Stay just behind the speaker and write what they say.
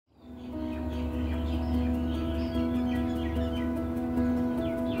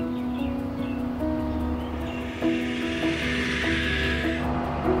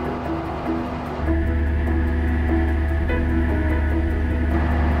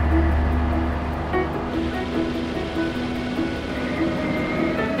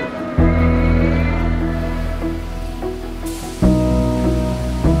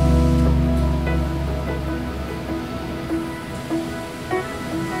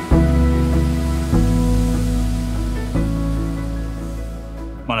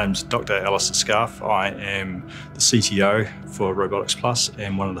name's Dr. Alistair Scarfe. I am the CTO for Robotics Plus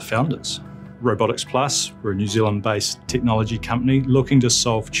and one of the founders. Robotics Plus, we're a New Zealand-based technology company looking to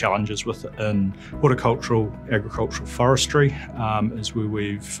solve challenges within horticultural, agricultural, forestry, is where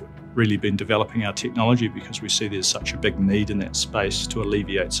we've really been developing our technology because we see there's such a big need in that space to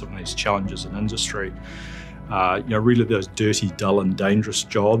alleviate some of these challenges in industry. Really those dirty, dull and dangerous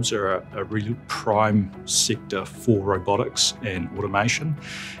jobs are a really prime sector for robotics and automation.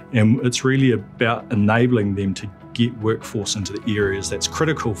 And it's really about enabling them to get workforce into the areas that's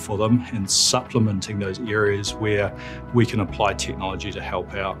critical for them and supplementing those areas where we can apply technology to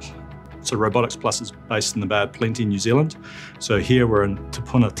help out. So Robotics Plus is based in the Bay of Plenty, New Zealand. So here we're in Te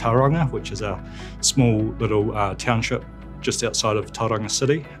Puna Tauranga, which is a small little township just outside of Tauranga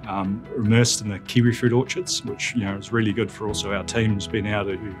City, immersed in the kiwi fruit orchards, which is really good for also our teams being able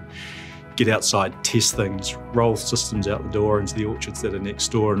to get outside, test things, roll systems out the door into the orchards that are next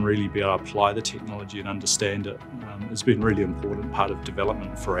door and really be able to apply the technology and understand it. It's been a really important part of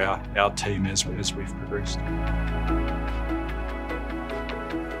development for our team as we've progressed.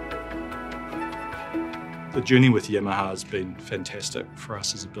 The journey with Yamaha has been fantastic for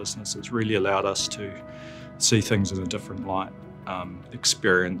us as a business. It's really allowed us to see things in a different light,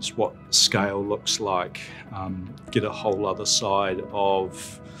 experience what scale looks like, get a whole other side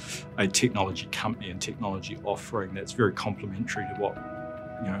of a technology company and technology offering that's very complementary to what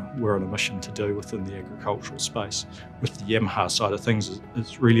we're on a mission to do within the agricultural space. With the Yamaha side of things,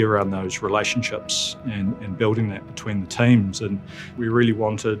 it's really around those relationships and building that between the teams. And we really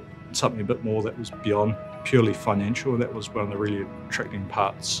wanted something a bit more that was beyond purely financial. That was one of the really attracting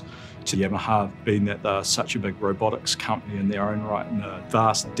parts to Yamaha, being that they're such a big robotics company in their own right and a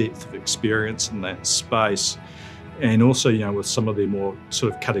vast depth of experience in that space. And also, with some of their more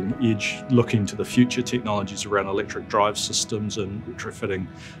sort of cutting edge, looking to the future technologies around electric drive systems and retrofitting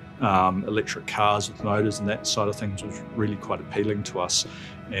electric cars with motors and that side of things was really quite appealing to us.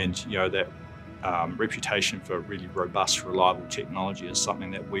 And that reputation for really robust, reliable technology is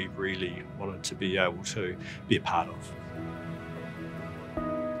something that we really wanted to be able to be a part of.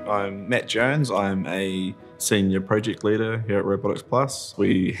 I'm Matt Jones. I'm a senior project leader here at Robotics Plus.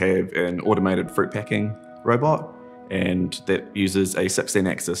 We have an automated fruit packing robot, and that uses a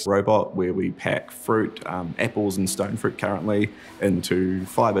 16-axis robot where we pack fruit, apples and stone fruit currently, into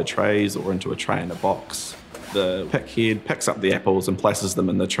fibre trays or into a tray in a box. The pick head picks up the apples and places them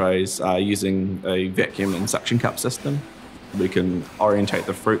in the trays using a vacuum and suction cup system. We can orientate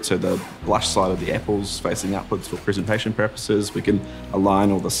the fruit so the blush side of the apple's facing upwards for presentation purposes. We can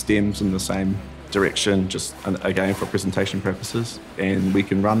align all the stems in the same direction, just again for presentation purposes. And we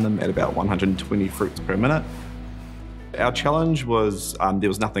can run them at about 120 fruits per minute. Our challenge was there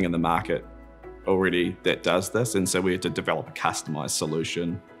was nothing in the market already that does this, and so we had to develop a customized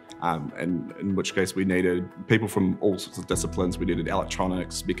solution. And in which case we needed people from all sorts of disciplines. We needed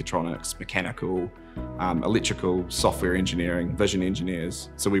electronics, mechatronics, mechanical, electrical, software engineering, vision engineers.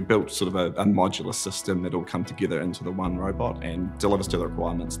 So we built sort of a modular system that all come together into the one robot and delivers to the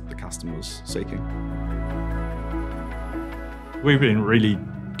requirements that the customer was seeking. We've been really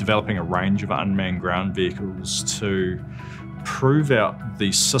developing a range of unmanned ground vehicles to prove out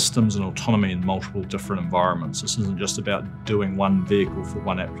these systems and autonomy in multiple different environments. This isn't just about doing one vehicle for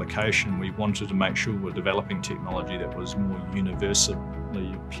one application. We wanted to make sure we're developing technology that was more universally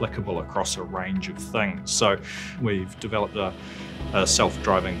applicable across a range of things. So we've developed a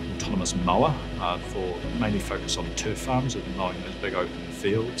self-driving autonomous mower for mainly focus on turf farms and mowing those big open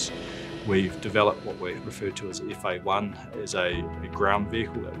fields. We've developed what we refer to as FA1 as a ground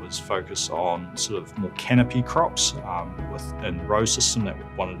vehicle that was focused on sort of more canopy crops within row system that we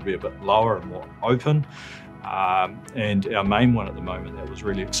wanted to be a bit lower and more open. And our main one at the moment that was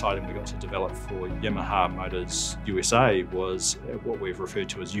really exciting we got to develop for Yamaha Motors USA was what we've referred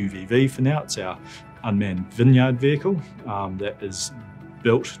to as UVV for now. It's our unmanned vineyard vehicle that is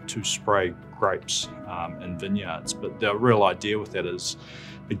built to spray grapes in vineyards. But the real idea with that is,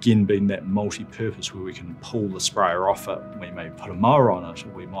 again, being that multi-purpose where we can pull the sprayer off it. We may put a mower on it, or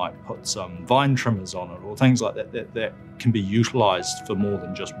we might put some vine trimmers on it, or things like that that can be utilised for more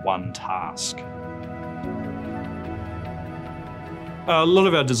than just one task. A lot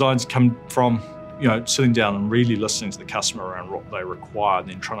of our designs come from sitting down and really listening to the customer around what they require and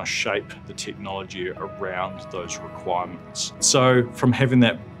then trying to shape the technology around those requirements. So from having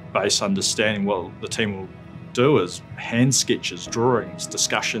that base understanding, what the team will do is hand sketches, drawings,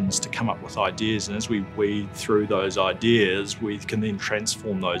 discussions to come up with ideas, and as we weed through those ideas, we can then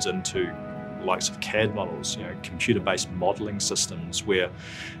transform those into likes of CAD models, computer-based modelling systems where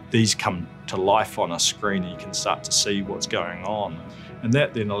these come to life on a screen and you can start to see what's going on. And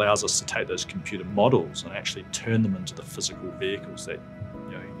that then allows us to take those computer models and actually turn them into the physical vehicles that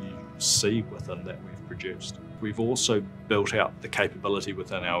you see within that we've produced. We've also built out the capability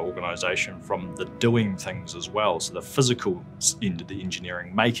within our organisation from the doing things as well, so the physical end of the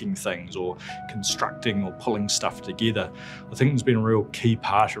engineering, making things or constructing or pulling stuff together. I think it's been a real key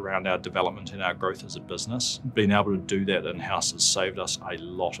part around our development and our growth as a business. Being able to do that in-house has saved us a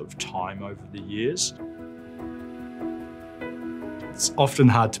lot of time over the years. It's often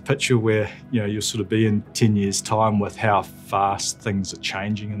hard to picture where you'll sort of be in 10 years' time with how fast things are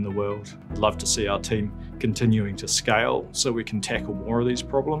changing in the world. I'd love to see our team continuing to scale so we can tackle more of these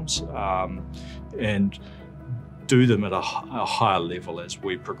problems and do them at a higher level as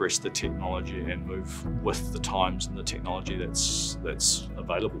we progress the technology and move with the times and the technology that's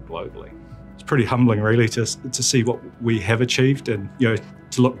available globally. It's pretty humbling really to see what we have achieved and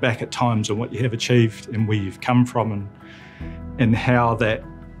to look back at times and what you have achieved and where you've come from and how that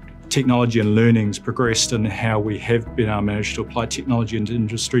technology and learning's progressed and how we have been able to manage to apply technology into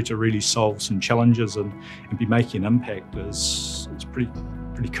industry to really solve some challenges and be making an impact is pretty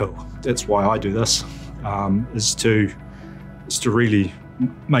cool. That's why I do this, is to really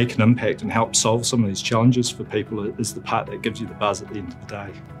make an impact and help solve some of these challenges for people is the part that gives you the buzz at the end of the day.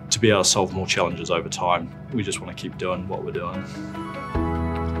 To be able to solve more challenges over time, we just want to keep doing what we're doing.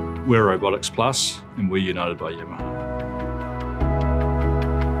 We're Robotics Plus and we're united by Yamaha.